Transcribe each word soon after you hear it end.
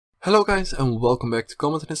Hello guys and welcome back to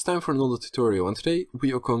Gamad, and it's time for another tutorial, and today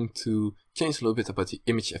we are going to change a little bit about the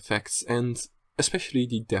image effects and especially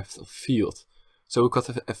the depth of field. So we've got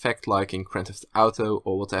an effect like in Grand Theft Auto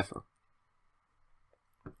or whatever.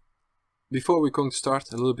 Before we're going to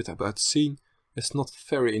start, a little bit about the scene. It's not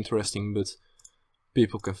very interesting, but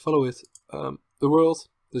people can follow it. The world,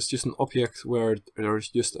 there's just an object where there's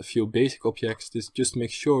just a few basic objects. This just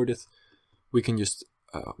makes sure that we can just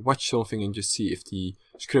watch something and just see if the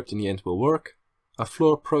script in the end will work. A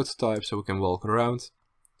floor prototype so we can walk around.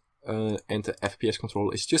 And the FPS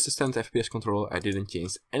controller is just a standard FPS controller. I didn't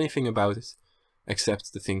change anything about it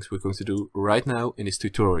except the things we're going to do right now in this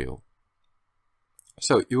tutorial.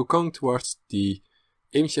 So you're going towards the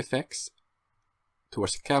image effects,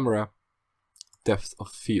 towards the camera, depth of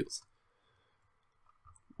field.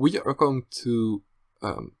 We are going to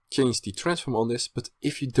change the transform on this, but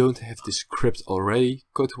if you don't have the script already,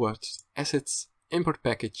 go towards Assets, Import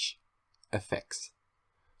Package, Effects.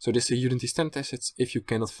 So this is a Unity standard assets. If you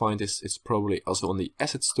cannot find this, it's probably also on the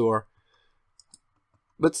asset store.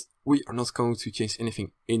 But we are not going to change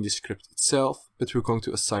anything in the script itself, but we're going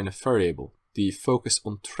to assign a variable, the focus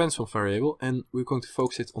on transform variable, and we're going to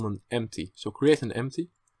focus it on an empty. So create an empty,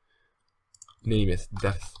 name it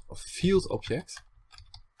depth of field object.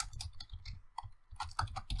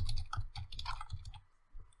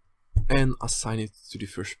 And assign it to the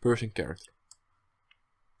first person character.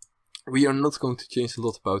 We are not going to change a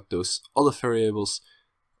lot about those other variables.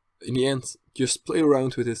 In the end, just play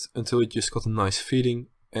around with it until it just got a nice feeling,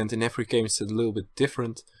 and in every game it's a little bit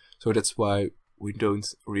different, so that's why we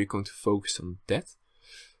don't really going to focus on that.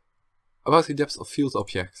 About the depth of field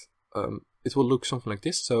object, it will look something like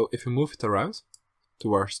this. So if you move it around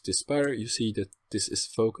towards this spider, you see that this is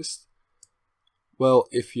focused. Well,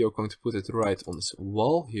 if you're going to put it right on this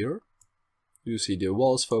wall here, you see the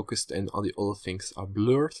wall is focused and all the other things are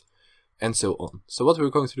blurred, and so on. So what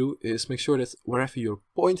we're going to do is make sure that wherever you're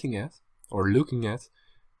pointing at or looking at,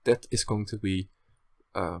 that is going to be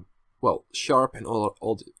well, sharp, and all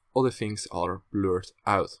the other things are blurred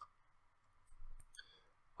out.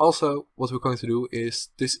 Also, what we're going to do is,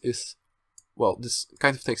 this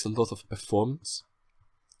kind of takes a lot of performance,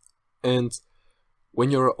 and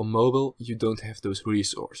when you're on mobile you don't have those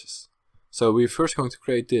resources. So we're first going to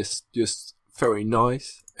create this just very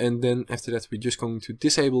nice, and then after that we're just going to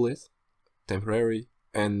disable it temporary.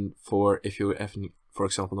 And for if you're having, for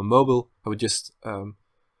example, a mobile, I would just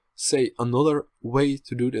say another way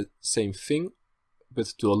to do the same thing, but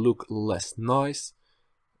it will look less nice,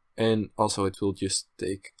 and also it will just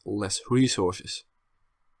take less resources.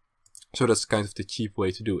 So that's kind of the cheap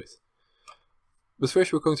way to do it. But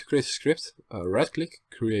first we're going to create a script. Right click,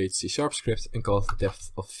 create C# script, and call it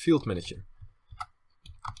depth of field manager.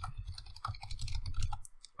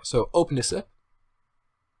 So open this up.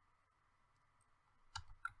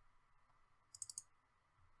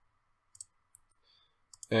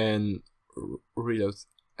 And reload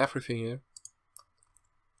everything here.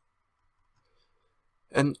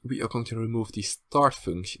 And we are going to remove the start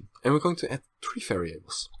function. And we're going to add 3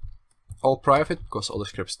 variables. All private, because other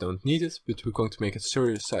scripts don't need it, but we're going to make it a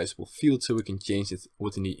serializable field so we can change it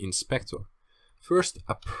within the inspector. First,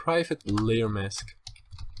 a private layer mask,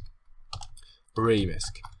 array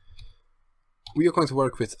mask. We are going to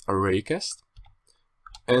work with array cast,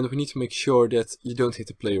 and we need to make sure that you don't hit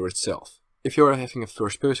the player itself. If you're having a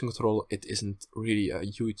first person control, it isn't really a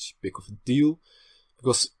huge big of a deal,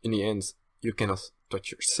 because in the end you cannot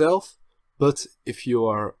touch yourself. But if you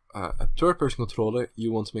are a third person controller,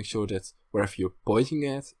 you want to make sure that wherever you're pointing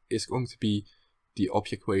at is going to be the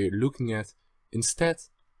object where you're looking at, instead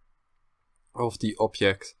of the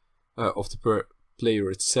object of the player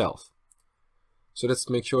itself. So let's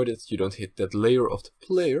make sure that you don't hit that layer of the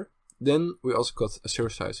player. Then we also got a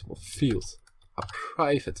serializable field, a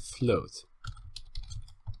private float,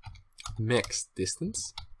 max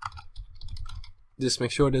distance. Just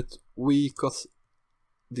make sure that we got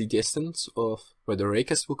the distance of where the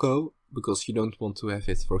raycast will go, because you don't want to have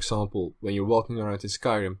it, for example, when you're walking around in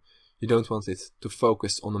Skyrim, you don't want it to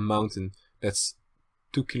focus on a mountain that's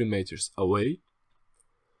 2 kilometers away.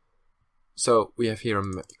 So we have here a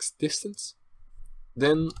max distance.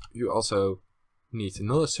 Then you also need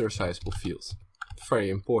another serializable field, very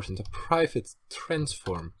important, a private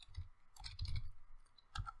transform,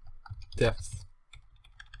 depth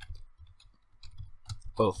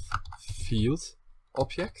of field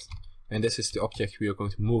object, and this is the object we are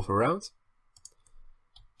going to move around.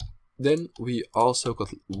 Then we also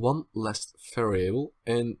got one last variable,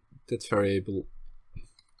 and that variable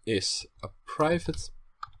is a private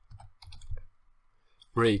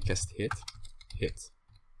raycast hit.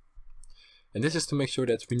 And this is to make sure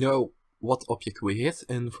that we know what object we hit,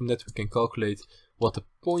 and from that we can calculate what the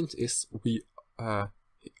point is we are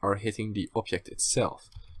hitting the object itself.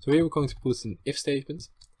 So here we're going to put an if statement,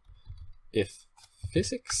 if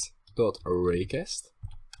physics.arrayCast,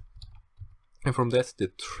 and from that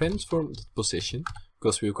the transform position,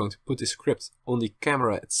 because we're going to put this script on the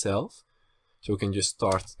camera itself. So we can just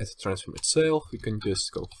start at the transform itself, we can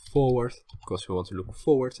just go forward, because we want to look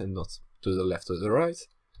forward and not to the left or the right.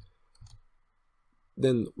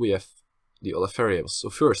 Then we have the other variables.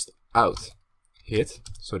 So first out hit,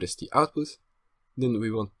 so that's the output. Then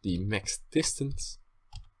we want the max distance,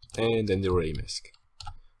 and then the array mask.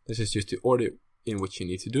 This is just the order in which you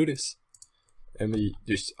need to do this. And we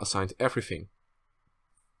just assigned everything.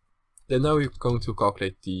 Then now we're going to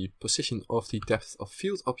calculate the position of the depth of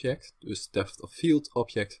field object. Dus depth of field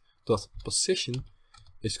object dot position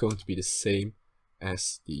is going to be the same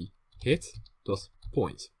as the hit dot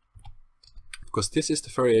point. Because this is the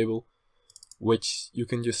variable which you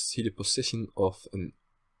can just see the position of an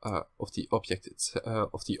the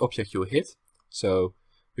object you hit. So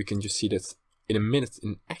we can just see that in a minute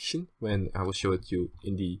in action when I will show it you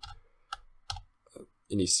in the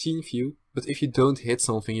scene view. But if you don't hit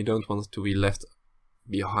something, you don't want it to be left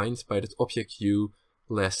behind by that object you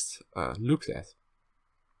last looked at.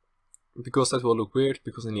 Because that will look weird,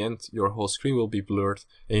 because in the end your whole screen will be blurred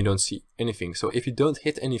and you don't see anything. So if you don't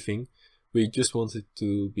hit anything, we just want it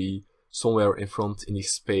to be somewhere in front in the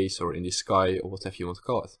space or in the sky or whatever you want to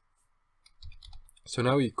call it. So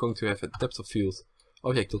now we're going to have a depth of field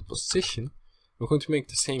object.position. We're going to make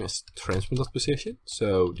the same as transform.position,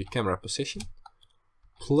 so the camera position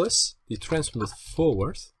plus the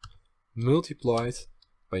transform.forward multiplied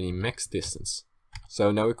by the max distance.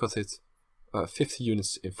 So now we got it 50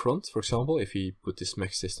 units in front, for example, if we put this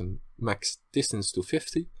max distance to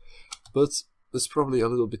 50, but that's probably a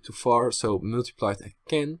little bit too far, so multiplied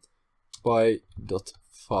again by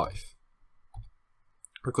 0.5.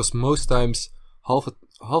 Because most times half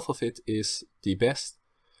of it is the best,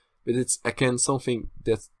 but it's again something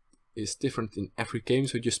that is different in every game,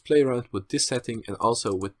 so just play around with this setting and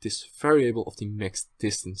also with this variable of the max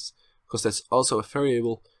distance, because that's also a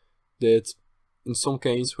variable that in some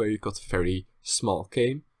games where you got a very small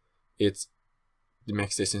game, the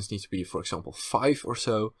max distance needs to be, for example, 5 or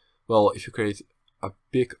so. Well, if you create a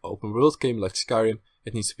big open world game like Skyrim,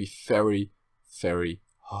 it needs to be very, very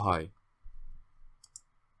high.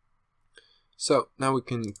 So now we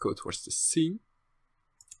can go towards the scene.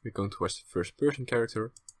 We're going towards the first person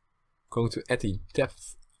character. Going to add the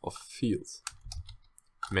depth of field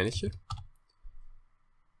manager.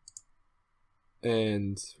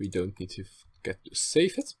 And we don't need to forget to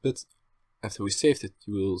save it, but after we saved it,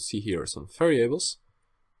 you will see here some variables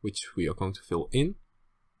which we are going to fill in.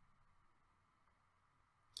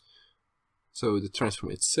 So the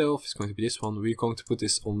transform itself is going to be this one. We're going to put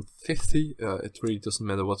this on 50. It really doesn't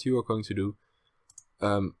matter what you are going to do.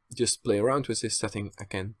 Just play around with this setting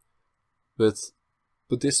again. But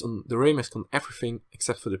put this on the array mask on everything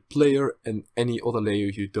except for the player and any other layer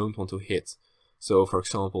you don't want to hit. So for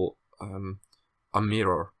example, a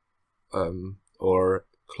mirror or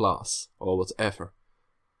class or whatever.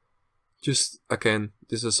 Just again,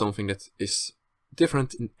 this is something that is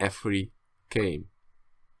different in every game.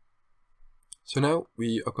 So now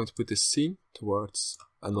we are going to put this scene towards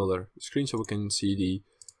another screen so we can see the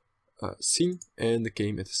scene and the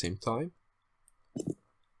game at the same time.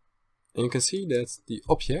 And you can see that the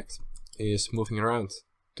object is moving around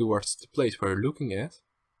towards the place we're looking at.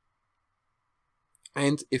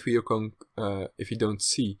 And if we are going, if you don't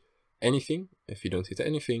see anything, if you don't hit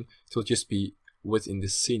anything, it will just be within the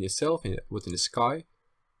scene itself, within the sky.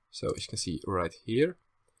 So as you can see right here.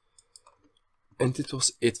 And it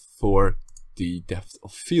was it for the depth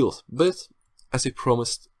of field. But as I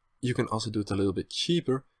promised, you can also do it a little bit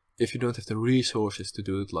cheaper if you don't have the resources to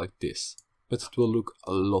do it like this. But it will look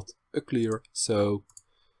a lot uglier, so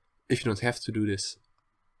if you don't have to do this,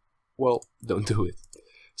 well, don't do it.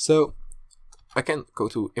 So I can go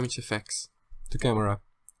to image effects, to camera,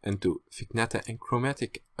 and to vignette and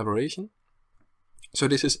chromatic aberration. So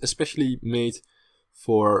this is especially made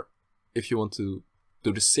for if you want to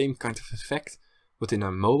do the same kind of effect within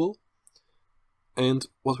a mobile. And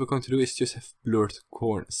what we're going to do is just have blurred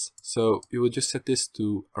corners. So we will just set this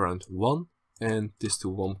to around 1 and this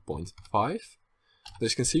to 1.5.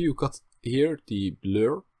 As you can see, you got here the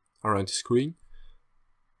blur around the screen.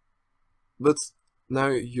 But now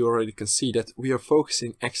you already can see that we are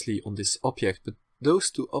focusing actually on this object, but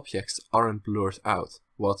those two objects aren't blurred out.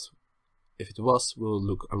 What if it was will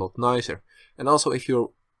look a lot nicer. And also if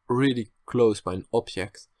you're really close by an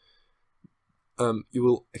object, you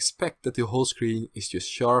will expect that the whole screen is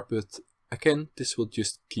just sharp, but again, this will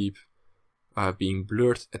just keep being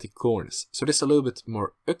blurred at the corners. So this is a little bit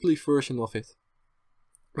more ugly version of it,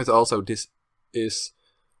 but also this is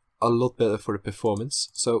a lot better for the performance.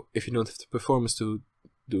 So if you don't have the performance to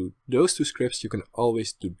do those two scripts, you can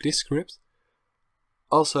always do this script.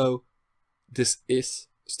 Also, this is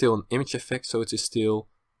still an image effect, so it is still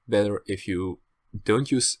better if you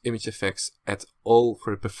don't use image effects at all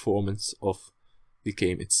for the performance of the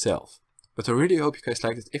game itself. But I really hope you guys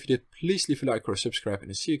liked it. If you did, please leave a like or a subscribe,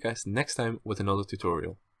 and I'll see you guys next time with another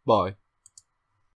tutorial. Bye!